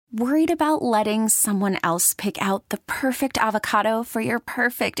Worried about letting someone else pick out the perfect avocado for your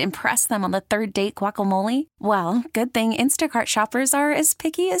perfect impress them on the third date guacamole? Well, good thing Instacart shoppers are as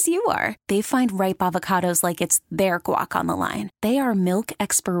picky as you are. They find ripe avocados like it's their guac on the line. They are milk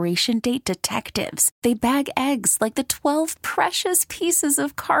expiration date detectives. They bag eggs like the 12 precious pieces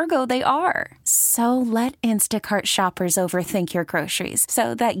of cargo they are. So let Instacart shoppers overthink your groceries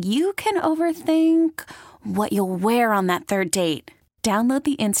so that you can overthink what you'll wear on that third date. Download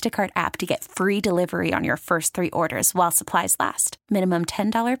the Instacart app to get free delivery on your first 3 orders while supplies last. Minimum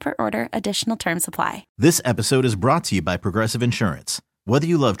 $10 per order. Additional terms apply. This episode is brought to you by Progressive Insurance. Whether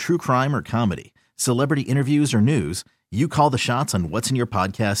you love true crime or comedy, celebrity interviews or news, you call the shots on what's in your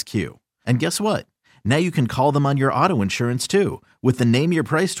podcast queue. And guess what? Now you can call them on your auto insurance too with the Name Your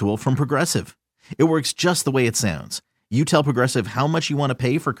Price tool from Progressive. It works just the way it sounds. You tell Progressive how much you want to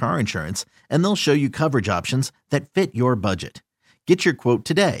pay for car insurance, and they'll show you coverage options that fit your budget. Get your quote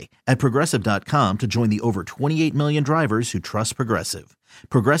today at Progressive.com to join the over 28 million drivers who trust Progressive.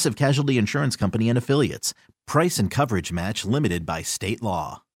 Progressive Casualty Insurance Company and Affiliates. Price and coverage match limited by state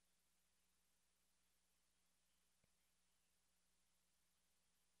law.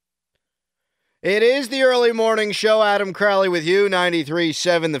 It is the early morning show. Adam Crowley with you,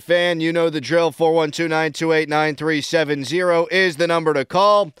 93.7 The Fan. You know the drill. 412-928-9370 is the number to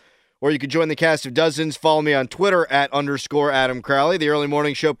call. Or you can join the cast of dozens. Follow me on Twitter at _Adam Crowley. The early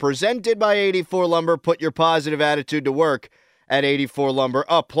morning show presented by 84 Lumber. Put your positive attitude to work at 84 Lumber.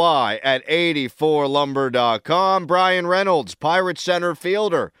 Apply at 84lumber.com. Brian Reynolds, Pirates center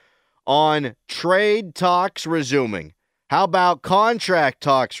fielder, on trade talks resuming. How about contract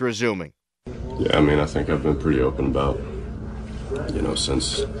talks resuming? Yeah, I mean, I think I've been pretty open about,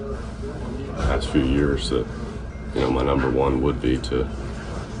 since the past few years that, my number one would be to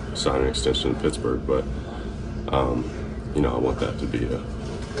sign an extension in Pittsburgh, but I want that to be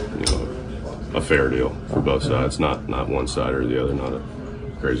a fair deal for both sides, not one side or the other, not a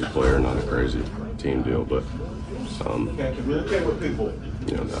crazy player, not a crazy team deal, but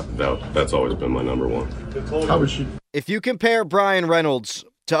that's always been my number one. If you compare Brian Reynolds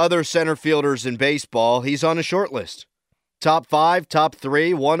to other center fielders in baseball, he's on a short list. Top 5, top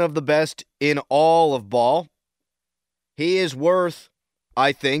 3, one of the best in all of ball. He is worth,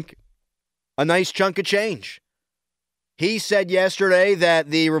 I think, a nice chunk of change. He said yesterday that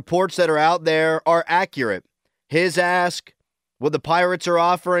the reports that are out there are accurate. His ask, what the Pirates are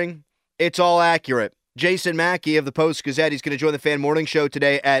offering, it's all accurate. Jason Mackey of the Post-Gazette, he's going to join the Fan Morning Show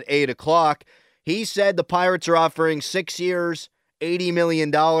today at 8 o'clock. He said the Pirates are offering 6 years, $80 million.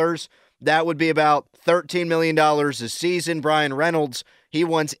 That would be about $13 million a season. Brian Reynolds, he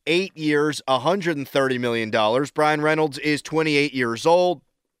wants 8 years, $130 million. Brian Reynolds is 28 years old,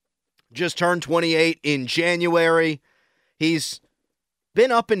 just turned 28 in January. He's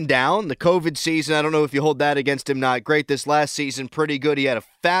been up and down. The COVID season, I don't know if you hold that against him, not great. This last season, pretty good. He had a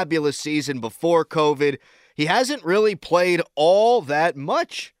fabulous season before COVID. He hasn't really played all that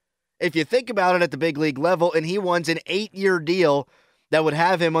much, if you think about it, at the big league level, and he wants an 8-year deal that would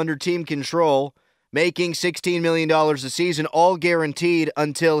have him under team control, making $16 million a season, all guaranteed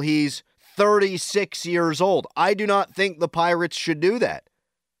until he's 36 years old. I do not think the Pirates should do that.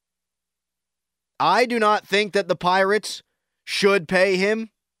 I do not think that the Pirates should pay him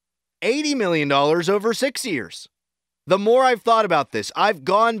 $80 million over 6 years. The more I've thought about this, I've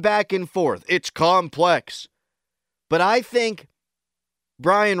gone back and forth. It's complex. But I think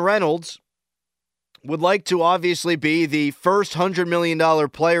Brian Reynolds would like to obviously be the first $100 million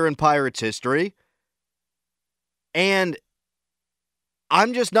player in Pirates history. And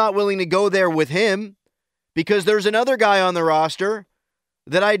I'm just not willing to go there with him because there's another guy on the roster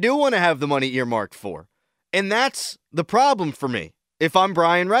that I do want to have the money earmarked for. And that's the problem for me if I'm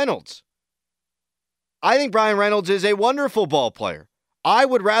Brian Reynolds. I think Brian Reynolds is a wonderful ball player. I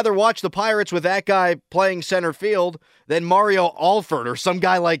would rather watch the Pirates with that guy playing center field than Mario Alford or some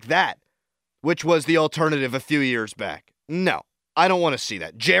guy like that, which was the alternative a few years back. No, I don't want to see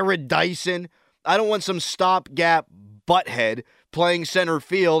that. Jared Dyson, I don't want some stopgap butthead playing center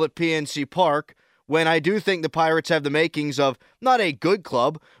field at PNC Park when I do think the Pirates have the makings of not a good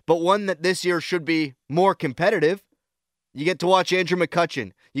club, but one that this year should be more competitive. You get to watch Andrew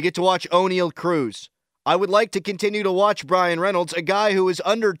McCutchen. You get to watch O'Neal Cruz. I would like to continue to watch Brian Reynolds, a guy who is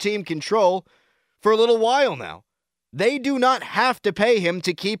under team control for a little while now. They do not have to pay him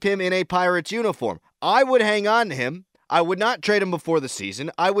to keep him in a Pirates uniform. I would hang on to him. I would not trade him before the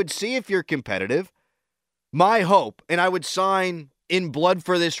season. I would see if you're competitive. My hope, and I would sign in blood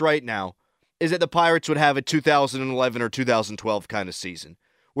for this right now, is that the Pirates would have a 2011 or 2012 kind of season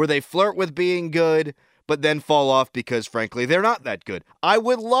where they flirt with being good, but then fall off because, frankly, they're not that good. I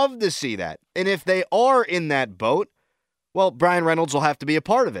would love to see that. And if they are in that boat, well, Brian Reynolds will have to be a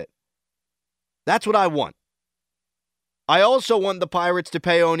part of it. That's what I want. I also want the Pirates to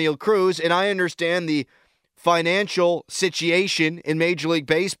pay O'Neal Cruz, and I understand the financial situation in Major League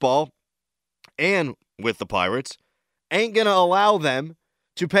Baseball and with the Pirates ain't going to allow them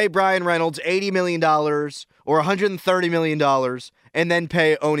to pay Brian Reynolds $80 million or $130 million and then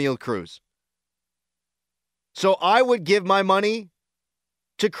pay O'Neal Cruz. So I would give my money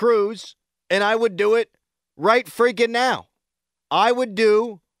to Cruz, and I would do it right freaking now. I would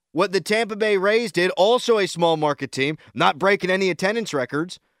do what the Tampa Bay Rays did, also a small market team, not breaking any attendance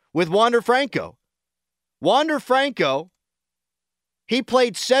records, with Wander Franco. Wander Franco, he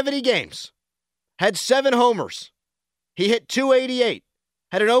played 70 games, had 7 homers. He hit .288,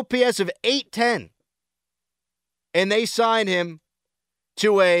 had an OPS of .810. And they signed him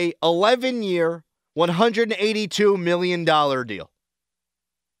to a 11-year, $182 million deal.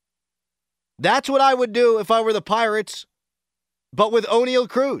 That's what I would do if I were the Pirates, but with O'Neal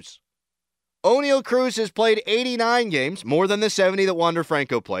Cruz. O'Neal Cruz has played 89 games, more than the 70 that Wander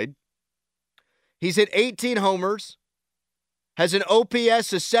Franco played. He's hit 18 homers, has an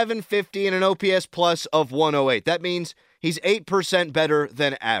OPS of 750 and an OPS plus of 108. That means he's 8% better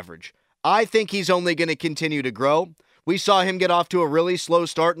than average. I think he's only going to continue to grow. We saw him get off to a really slow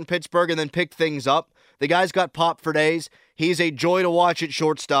start in Pittsburgh and then pick things up. The guy's got pop for days. He's a joy to watch at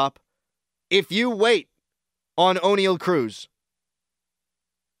shortstop. If you wait on O'Neal Cruz,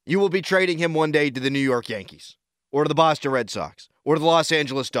 you will be trading him one day to the New York Yankees or to the Boston Red Sox or to the Los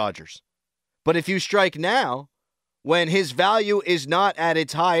Angeles Dodgers. But if you strike now, when his value is not at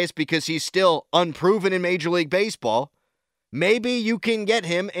its highest because he's still unproven in Major League Baseball, maybe you can get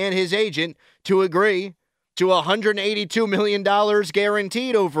him and his agent to agree to $182 million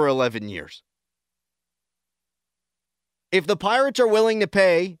guaranteed over 11 years. If the Pirates are willing to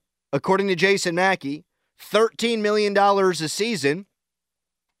pay, according to Jason Mackey, $13 million a season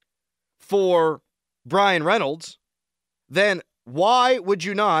for Brian Reynolds, then why would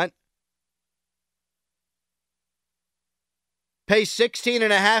you not pay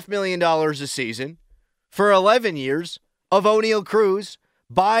 $16.5 million a season for 11 years of O'Neal Cruz,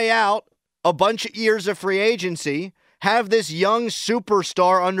 buy out a bunch of years of free agency, have this young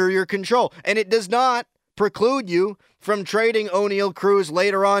superstar under your control? And it does not preclude you from trading O'Neal Cruz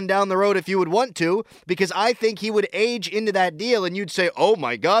later on down the road if you would want to, because I think he would age into that deal and you'd say, oh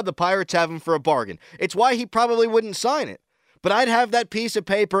my God, the Pirates have him for a bargain. It's why he probably wouldn't sign it. But I'd have that piece of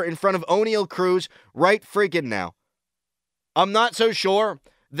paper in front of O'Neal Cruz right freaking now. I'm not so sure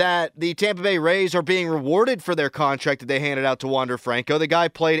that the Tampa Bay Rays are being rewarded for their contract that they handed out to Wander Franco. The guy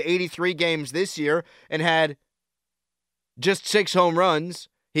played 83 games this year and had just 6 home runs.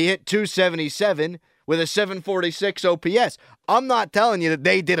 He hit .277 with a 746 OPS. I'm not telling you that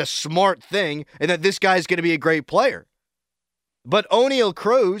they did a smart thing and that this guy's going to be a great player. But O'Neal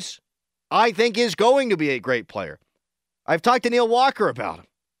Cruz, I think, is going to be a great player. I've talked to Neil Walker about him.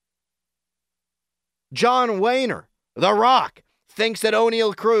 John Wayner, The Rock, thinks that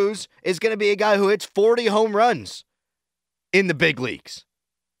O'Neal Cruz is going to be a guy who hits 40 home runs in the big leagues.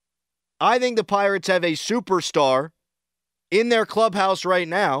 I think the Pirates have a superstar in their clubhouse right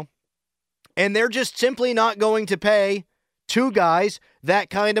now, and they're just simply not going to pay 2 guys that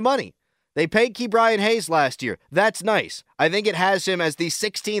kind of money. They paid Ke'Bryan Hayes last year. That's nice. I think it has him as the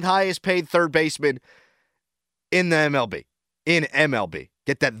 16th highest paid third baseman in the MLB. In MLB.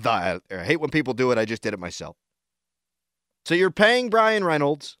 Get that I hate when people do it. I just did it myself. So you're paying Brian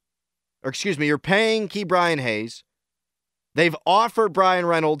Reynolds, you're paying Ke'Bryan Hayes. They've offered Brian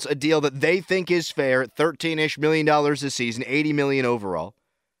Reynolds a deal that they think is fair at $13-ish million a season, $80 million overall.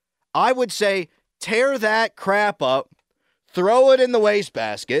 I would say tear that crap up, throw it in the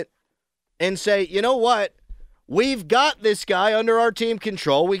wastebasket, and say, you know what? We've got this guy under our team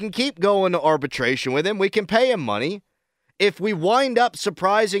control. We can keep going to arbitration with him. We can pay him money. If we wind up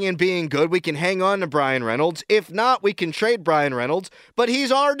surprising and being good, we can hang on to Brian Reynolds. If not, we can trade Brian Reynolds, but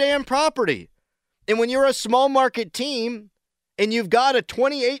he's our damn property. And when you're a small market team and you've got a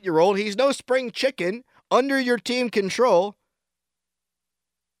 28-year-old, he's no spring chicken, under your team control,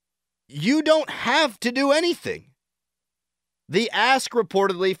 you don't have to do anything. The ask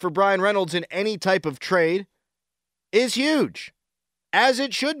reportedly for Brian Reynolds in any type of trade is huge, as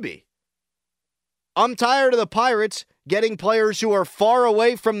it should be. I'm tired of the Pirates getting players who are far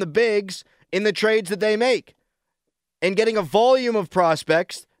away from the bigs in the trades that they make and getting a volume of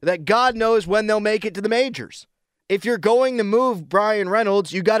prospects that God knows when they'll make it to the majors. If you're going to move Brian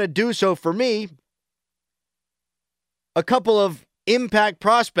Reynolds, you got to do so, for me, a couple of impact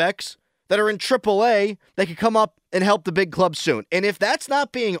prospects that are in AAA that could come up and help the big club soon. And if that's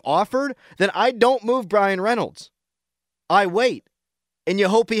not being offered, then I don't move Bryan Reynolds. I wait. And you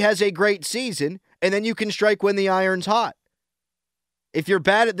hope he has a great season, and then you can strike when the iron's hot. If you're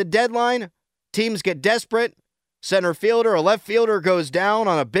bad at the deadline, teams get desperate, center fielder or left fielder goes down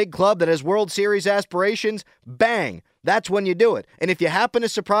on a big club that has World Series aspirations, bang, that's when you do it. And if you happen to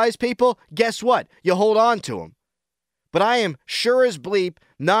surprise people, guess what? You hold on to them. But I am sure as bleep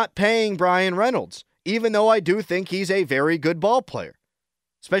not paying Bryan Reynolds, even though I do think he's a very good ball player,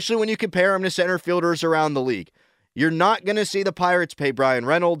 especially when you compare him to center fielders around the league. You're not going to see the Pirates pay Bryan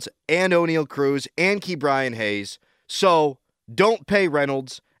Reynolds and O'Neal Cruz and Ke'Bryan Hayes. So don't pay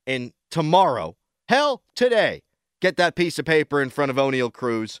Reynolds. And tomorrow, hell, today, get that piece of paper in front of O'Neal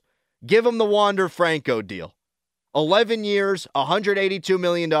Cruz. Give him the Wander Franco deal. 11 years, $182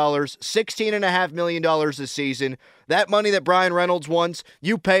 million, $16.5 million a season. That money that Bryan Reynolds wants,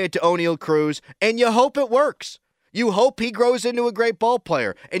 you pay it to O'Neal Cruz, and you hope it works. You hope he grows into a great ball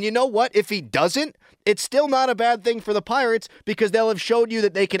player. And you know what? If he doesn't, it's still not a bad thing for the Pirates because they'll have showed you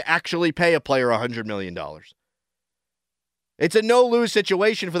that they can actually pay a player $100 million. It's a no-lose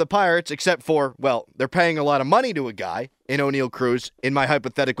situation for the Pirates, except for, well, they're paying a lot of money to a guy in O'Neal Cruz, in my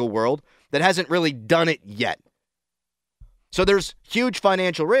hypothetical world, that hasn't really done it yet. So there's huge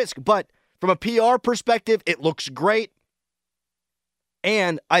financial risk, but from a PR perspective, it looks great.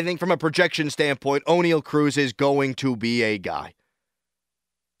 And I think from a projection standpoint, O'Neal Cruz is going to be a guy.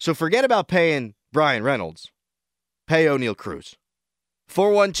 So forget about paying Bryan Reynolds. Pay O'Neal Cruz.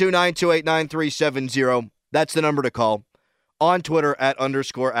 412-928-9370. That's the number to call. On Twitter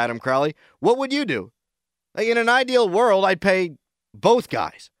 @_Adam Crowley. What would you do? Like in an ideal world, I'd pay both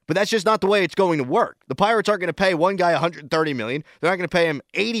guys. But that's just not the way it's going to work. The Pirates aren't going to pay one guy $130 million. They're not going to pay him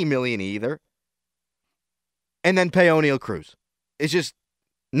 $80 million either. And then pay O'Neal Cruz. It's just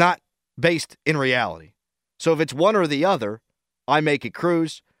not based in reality. So if it's one or the other, I make it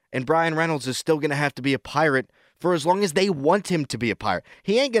Cruz, and Bryan Reynolds is still going to have to be a Pirate for as long as they want him to be a Pirate.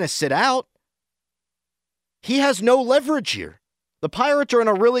 He ain't going to sit out. He has no leverage here. The Pirates are in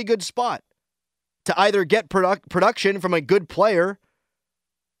a really good spot to either get production from a good player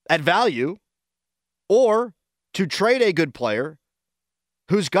at value, or to trade a good player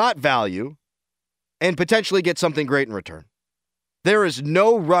who's got value and potentially get something great in return. There is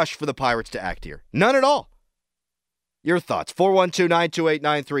no rush for the Pirates to act here. None at all. Your thoughts,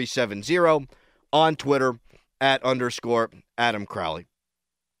 412-928-9370 on Twitter @_Adam Crowley.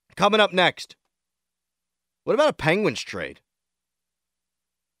 Coming up next, what about a Penguins trade?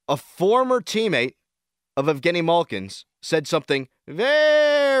 A former teammate of Evgeny Malkin's said something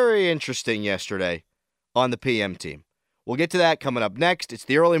very interesting yesterday on the PM team. We'll get to that coming up next. It's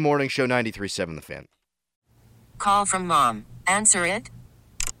the Early Morning Show, 93.7 The Fan. Call from mom. Answer it.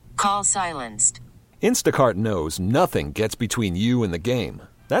 Call silenced. Instacart knows nothing gets between you and the game.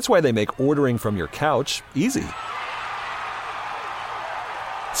 That's why they make ordering from your couch easy.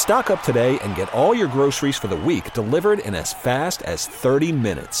 Stock up today and get all your groceries for the week delivered in as fast as 30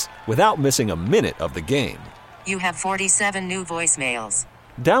 minutes without missing a minute of the game. You have 47 new voicemails.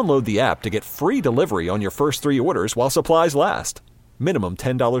 Download the app to get free delivery on your first 3 orders while supplies last. Minimum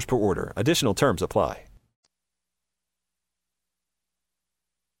 $10 per order. Additional terms apply.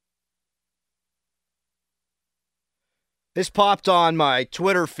 This popped on my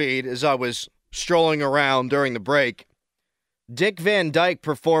Twitter feed as I was strolling around during the break. Dick Van Dyke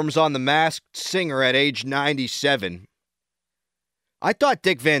performs on The Masked Singer at age 97. I thought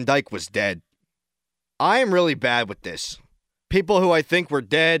Dick Van Dyke was dead. I am really bad with this. People who I think were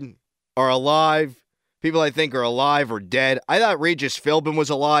dead are alive. People I think are alive are dead. I thought Regis Philbin was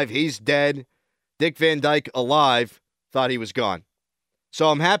alive. He's dead. Dick Van Dyke alive. Thought he was gone. So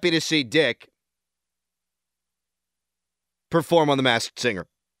I'm happy to see Dick perform on The Masked Singer.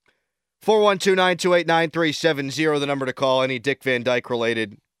 412-928-9370, the number to call. Any Dick Van Dyke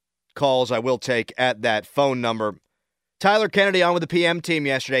related calls I will take at that phone number. Tyler Kennedy on with the PM team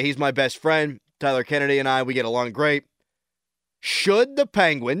yesterday. He's my best friend. Tyler Kennedy and I, we get along great. Should the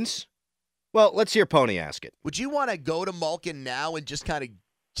Penguins... Well, let's hear Pony ask it. Would you want to go to Malkin now and just kind of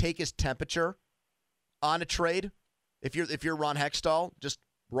take his temperature on a trade? If you're Ron Hextall, just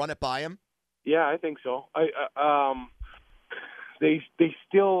run it by him? Yeah, I think so. They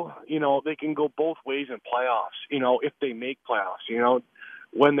still, they can go both ways in playoffs, if they make playoffs.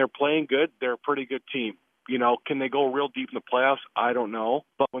 When they're playing good, they're a pretty good team. Can they go real deep in the playoffs? I don't know.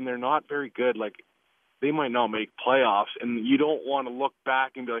 But when they're not very good, they might not make playoffs. And you don't want to look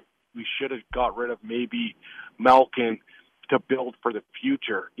back and be like, we should have got rid of maybe Malkin to build for the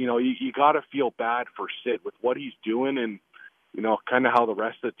future. You got to feel bad for Sid with what he's doing and, kind of how the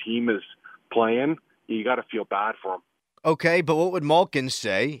rest of the team is playing, you got to feel bad for him. Okay, but what would Malkin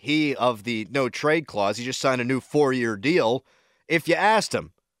say? He of the no trade clause. He just signed a new 4-year deal. If you asked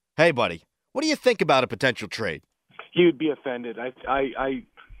him, hey, buddy, what do you think about a potential trade? He would be offended. I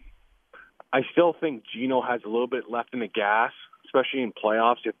still think Gino has a little bit left in the gas, especially in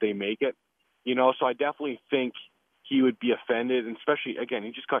playoffs if they make it. So I definitely think he would be offended, and especially, again,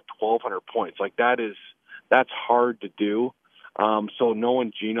 he just got 1,200 points. Like, that's hard to do. So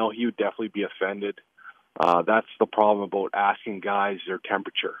knowing Gino, he would definitely be offended. That's the problem about asking guys their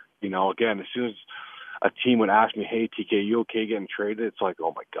temperature. Again, as soon as a team would ask me, hey, TK, you okay getting traded? It's like,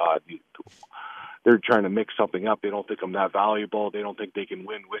 oh, my God. They're trying to mix something up. They don't think I'm that valuable. They don't think they can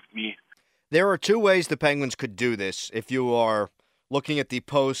win with me. There are two ways the Penguins could do this if you are looking at the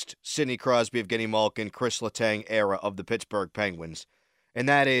post-Sidney Crosby, Evgeny Malkin, Chris Letang era of the Pittsburgh Penguins. And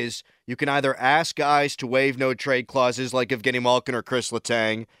that is, you can either ask guys to waive no-trade clauses like Evgeny Malkin or Chris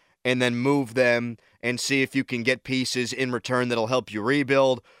Letang and then move them and see if you can get pieces in return that'll help you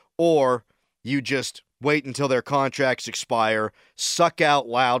rebuild, or you just wait until their contracts expire, suck out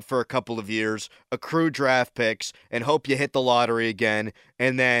loud for a couple of years, accrue draft picks, and hope you hit the lottery again,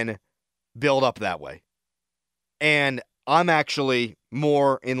 and then build up that way. And I'm actually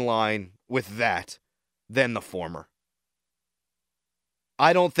more in line with that than the former.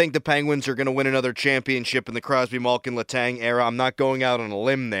 I don't think the Penguins are going to win another championship in the Crosby, Malkin, Letang era. I'm not going out on a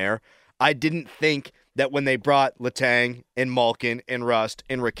limb there. I didn't think that when they brought Letang and Malkin and Rust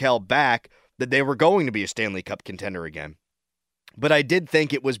and Raquel back that they were going to be a Stanley Cup contender again. But I did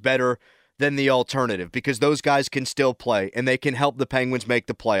think it was better than the alternative because those guys can still play and they can help the Penguins make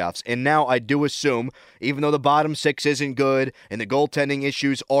the playoffs. And now I do assume, even though the bottom six isn't good and the goaltending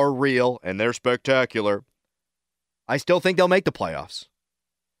issues are real and they're spectacular, I still think they'll make the playoffs.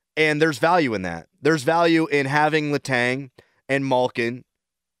 And there's value in that. There's value in having Letang and Malkin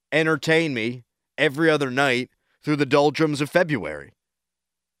entertain me every other night through the doldrums of February,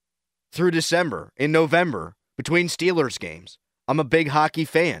 through December, in November, between Steelers games. I'm a big hockey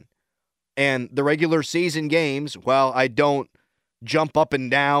fan. And the regular season games, while I don't jump up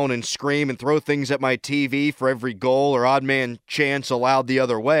and down and scream and throw things at my TV for every goal or odd man chance allowed the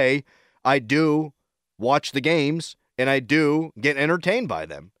other way, I do watch the games and I do get entertained by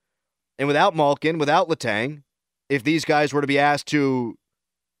them. And without Malkin, without Letang, if these guys were to be asked to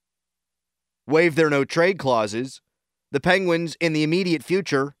waive their no-trade clauses, the Penguins in the immediate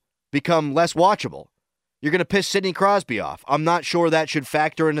future become less watchable. You're going to piss Sidney Crosby off. I'm not sure that should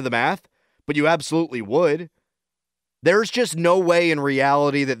factor into the math, but you absolutely would. There's just no way in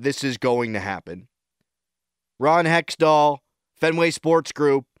reality that this is going to happen. Ron Hextall, Fenway Sports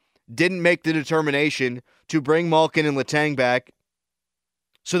Group, didn't make the determination to bring Malkin and Letang back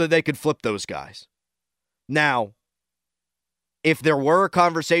so that they could flip those guys. Now, if there were a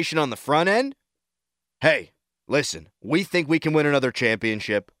conversation on the front end, hey, listen, we think we can win another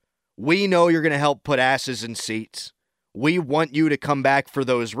championship. We know you're going to help put asses in seats. We want you to come back for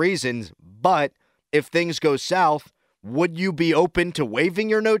those reasons, but if things go south, would you be open to waiving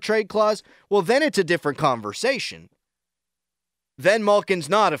your no-trade clause? Well, then it's a different conversation. Then Malkin's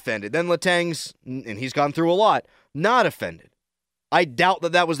not offended. Then Letang's, and he's gone through a lot, not offended. I doubt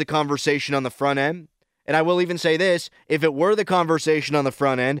that was the conversation on the front end. And I will even say this, if it were the conversation on the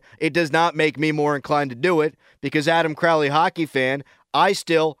front end, it does not make me more inclined to do it because Adam Crowley, hockey fan, I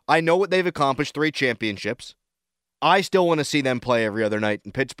know what they've accomplished, 3 championships. I still want to see them play every other night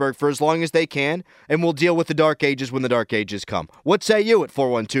in Pittsburgh for as long as they can, and we'll deal with the dark ages when the dark ages come. What say you at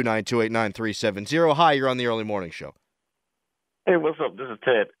 412-928-9370? Hi, you're on the early morning show. Hey, what's up? This is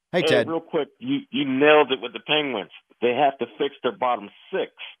Ted. Hey, Ted. Real quick, you nailed it with the Penguins. They have to fix their bottom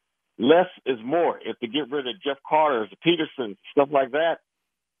 6. Less is more. If they get rid of Jeff Carter, Peterson, stuff like that,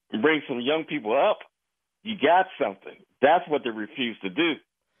 and bring some young people up, you got something. That's what they refuse to do.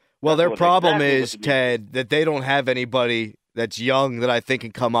 Well, their problem is, Ted, that they don't have anybody that's young that I think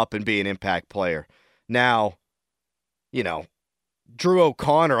can come up and be an impact player. Now, Drew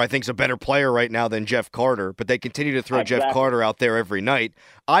O'Connor, I think, is a better player right now than Jeff Carter, but they continue to throw Jeff Carter out there every night.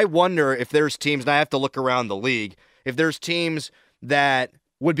 I wonder if there's teams, and I have to look around the league, if there's teams that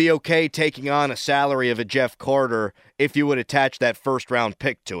would be okay taking on a salary of a Jeff Carter if you would attach that first-round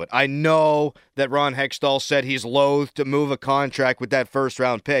pick to it. I know that Ron Hextall said he's loath to move a contract with that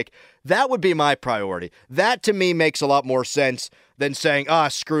first-round pick. That would be my priority. That, to me, makes a lot more sense than saying,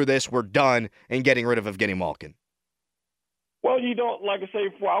 screw this, we're done, and getting rid of Evgeny Malkin. Well, you don't, like I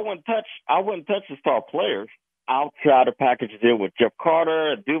said before, I wouldn't touch the star players. I'll try to package a deal with Jeff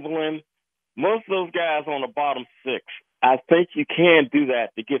Carter, Dumoulin, most of those guys on the bottom 6. I think you can do that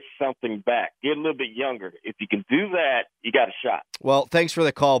to get something back. Get a little bit younger. If you can do that, you got a shot. Well, thanks for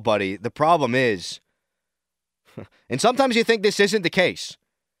the call, buddy. The problem is, and sometimes you think this isn't the case,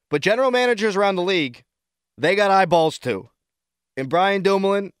 but general managers around the league, they got eyeballs too. And Brian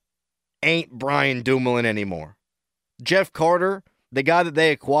Dumoulin ain't Brian Dumoulin anymore. Jeff Carter, the guy that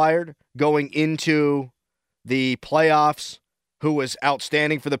they acquired going into the playoffs, who was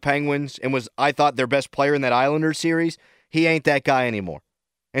outstanding for the Penguins and was, I thought, their best player in that Islanders series, he ain't that guy anymore.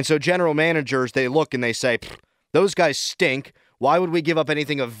 And so general managers, they look and they say, those guys stink. Why would we give up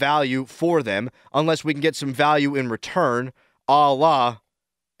anything of value for them unless we can get some value in return, a la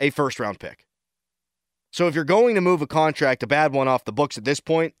a first-round pick? So if you're going to move a contract, a bad one, off the books at this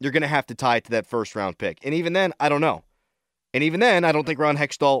point, you're going to have to tie it to that first-round pick. And even then, I don't know. And even then, I don't think Ron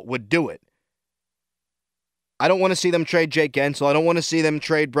Hextall would do it. I don't want to see them trade Jake Gensel. I don't want to see them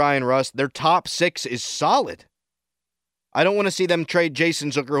trade Brian Rust. Their top six is solid. I don't want to see them trade Jason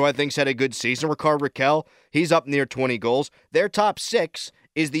Zucker, who I think's had a good season. Ricard Raquel, he's up near 20 goals. Their top six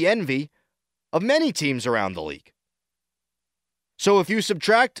is the envy of many teams around the league. So if you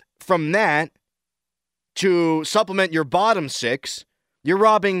subtract from that to supplement your bottom six, you're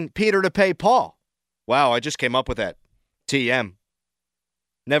robbing Peter to pay Paul. Wow, I just came up with that. TM.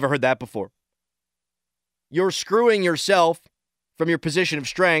 Never heard that before. You're screwing yourself from your position of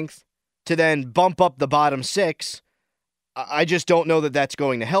strength to then bump up the bottom six. I just don't know that that's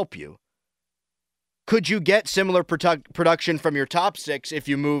going to help you. Could you get similar production from your top six if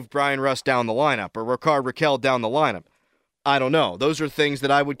you move Brian Rust down the lineup or Ricard Raquel down the lineup? I don't know. Those are things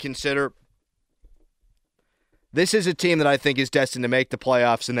that I would consider. This is a team that I think is destined to make the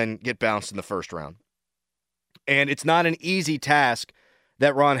playoffs and then get bounced in the first round. And it's not an easy task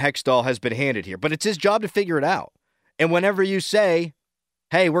that Ron Hextall has been handed here, but it's his job to figure it out. And whenever you say,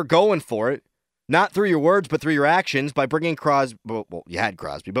 hey, we're going for it, not through your words, but through your actions, by bringing Crosby, well, you had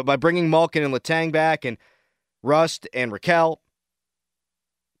Crosby, but by bringing Malkin and Letang back and Rust and Raquel,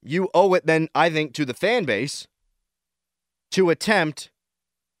 you owe it then, I think, to the fan base to attempt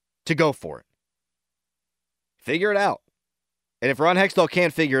to go for it. Figure it out. And if Ron Hextall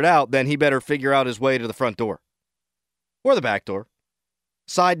can't figure it out, then he better figure out his way to the front door. Or the back door.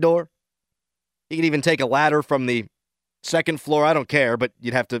 Side door. You could even take a ladder from the second floor. I don't care, but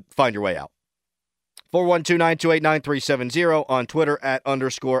you'd have to find your way out. 412-928-9370 on Twitter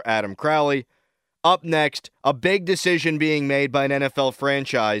 @_Adam Crowley. Up next, a big decision being made by an NFL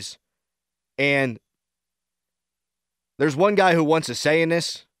franchise. And there's one guy who wants a say in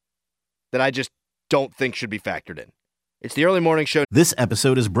this that I just don't think should be factored in. It's the Early Morning Show. This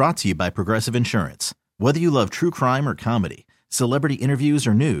episode is brought to you by Progressive Insurance. Whether you love true crime or comedy, celebrity interviews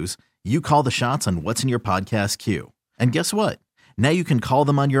or news, you call the shots on what's in your podcast queue. And guess what? Now you can call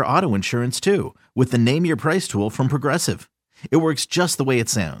them on your auto insurance too with the Name Your Price tool from Progressive. It works just the way it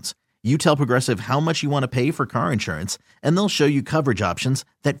sounds. You tell Progressive how much you want to pay for car insurance, and they'll show you coverage options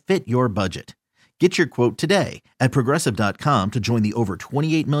that fit your budget. Get your quote today at Progressive.com to join the over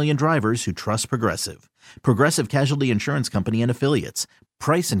 28 million drivers who trust Progressive. Progressive Casualty Insurance Company and Affiliates.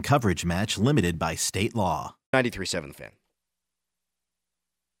 Price and coverage match limited by state law. 93.7 The Fan.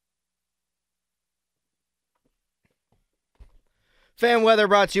 Fan weather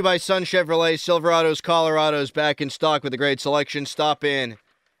brought to you by Sun Chevrolet. Silverados, Colorado's back in stock with a great selection. Stop in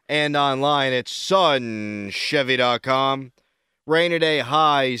and online at sunchevy.com. Rain today,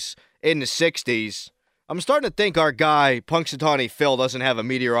 highs in the 60s. I'm starting to think our guy, Punxsutawney Phil, doesn't have a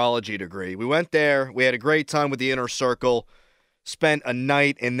meteorology degree. We went there. We had a great time with the Inner Circle. Spent a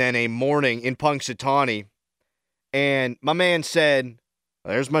night and then a morning in Punxsutawney. And my man said,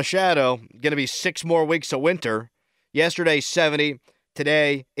 there's my shadow. Going to be 6 more weeks of winter. Yesterday, 70.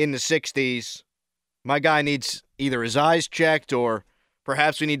 Today, in the 60s. My guy needs either his eyes checked or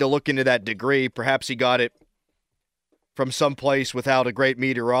perhaps we need to look into that degree. Perhaps he got it from someplace without a great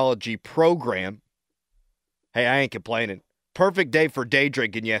meteorology program. Hey, I ain't complaining. Perfect day for day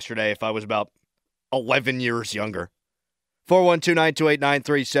drinking yesterday if I was about 11 years younger.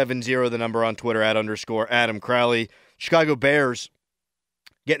 412-928-9370, the number on Twitter @_Adam Crowley. Chicago Bears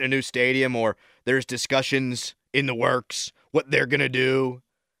getting a new stadium, or there's discussions in the works, what they're going to do.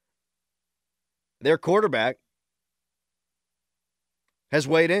 Their quarterback has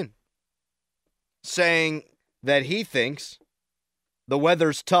weighed in, saying that he thinks the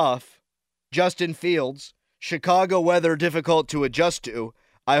weather's tough. Justin Fields, Chicago weather difficult to adjust to.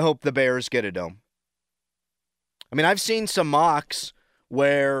 I hope the Bears get a dome. I mean, I've seen some mocks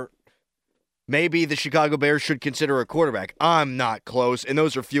where maybe the Chicago Bears should consider a quarterback. I'm not close, and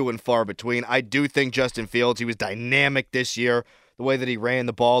those are few and far between. I do think Justin Fields, he was dynamic this year, the way that he ran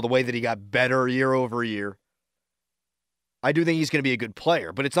the ball, the way that he got better year over year. I do think he's going to be a good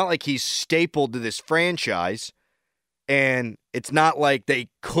player, but it's not like he's stapled to this franchise, and it's not like they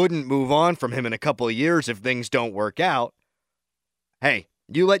couldn't move on from him in a couple of years if things don't work out. Hey,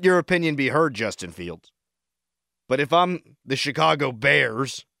 you let your opinion be heard, Justin Fields. But if I'm the Chicago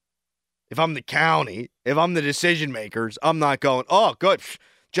Bears, if I'm the county, if I'm the decision makers, I'm not going, oh, good,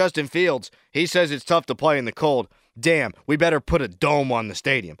 Justin Fields, he says it's tough to play in the cold. Damn, we better put a dome on the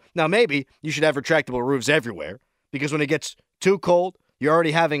stadium. Now, maybe you should have retractable roofs everywhere, because when it gets too cold, you're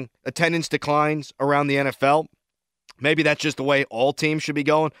already having attendance declines around the NFL. Maybe that's just the way all teams should be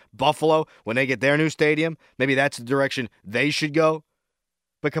going. Buffalo, when they get their new stadium, maybe that's the direction they should go.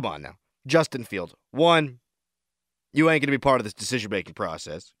 But come on now. Justin Fields, one, you ain't going to be part of this decision-making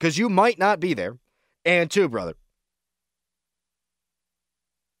process because you might not be there. And two, brother,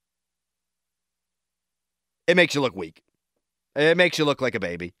 it makes you look weak. It makes you look like a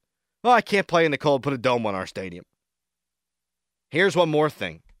baby. Oh, I can't play in the cold, put a dome on our stadium. Here's one more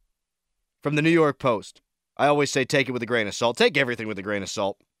thing from the New York Post. I always say take it with a grain of salt. Take everything with a grain of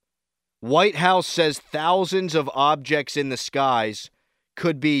salt. White House says thousands of objects in the skies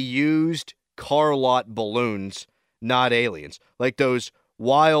could be used car lot balloons, not aliens. Like those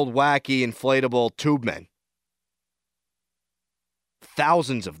wild, wacky, inflatable tube men.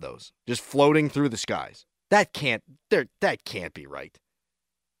 Thousands of those just floating through the skies. That can't be right.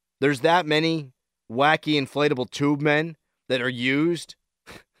 There's that many wacky, inflatable tube men that are used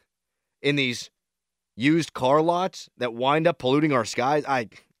in these used car lots that wind up polluting our skies. I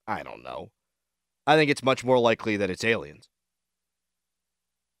don't know. I think it's much more likely that it's aliens.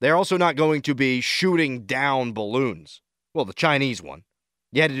 They're also not going to be shooting down balloons. Well, the Chinese one.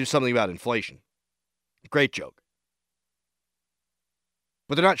 You had to do something about inflation. Great joke.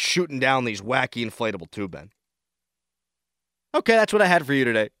 But they're not shooting down these wacky inflatable tube men. Okay, that's what I had for you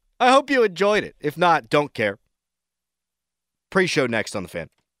today. I hope you enjoyed it. If not, don't care. Pre-show next on The Fan.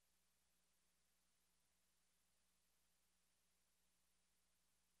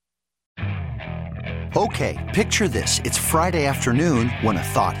 Okay, picture this. It's Friday afternoon when a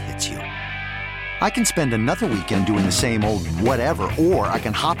thought hits you. I can spend another weekend doing the same old whatever, or I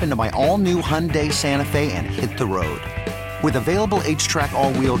can hop into my all-new Hyundai Santa Fe and hit the road. With available H-Track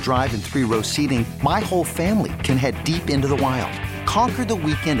all-wheel drive and 3-row seating, my whole family can head deep into the wild. Conquer the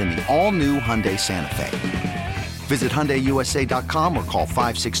weekend in the all-new Hyundai Santa Fe. Visit HyundaiUSA.com or call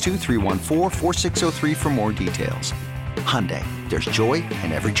 562-314-4603 for more details. Hyundai, there's joy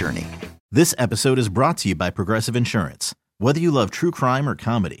in every journey. This episode is brought to you by Progressive Insurance. Whether you love true crime or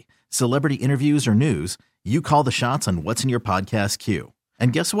comedy, celebrity interviews or news, you call the shots on what's in your podcast queue.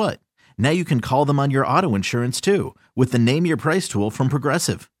 And guess what? Now you can call them on your auto insurance too with the Name Your Price tool from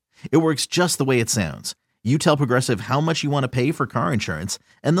Progressive. It works just the way it sounds. You tell Progressive how much you want to pay for car insurance,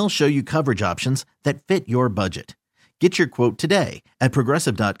 and they'll show you coverage options that fit your budget. Get your quote today at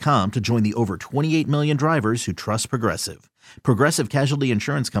Progressive.com to join the over 28 million drivers who trust Progressive. Progressive Casualty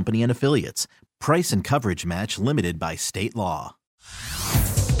Insurance Company and Affiliates. Price and coverage match limited by state law.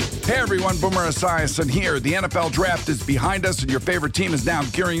 Hey everyone, Boomer Esiason here. The NFL draft is behind us and your favorite team is now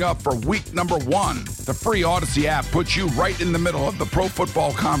gearing up for week number 1. The free Odyssey app puts you right in the middle of the pro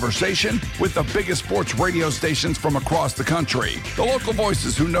football conversation with the biggest sports radio stations from across the country. The local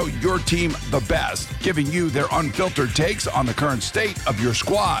voices who know your team the best, giving you their unfiltered takes on the current state of your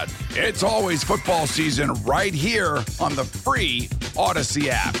squad. It's always football season right here on the free Odyssey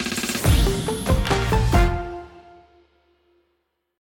app.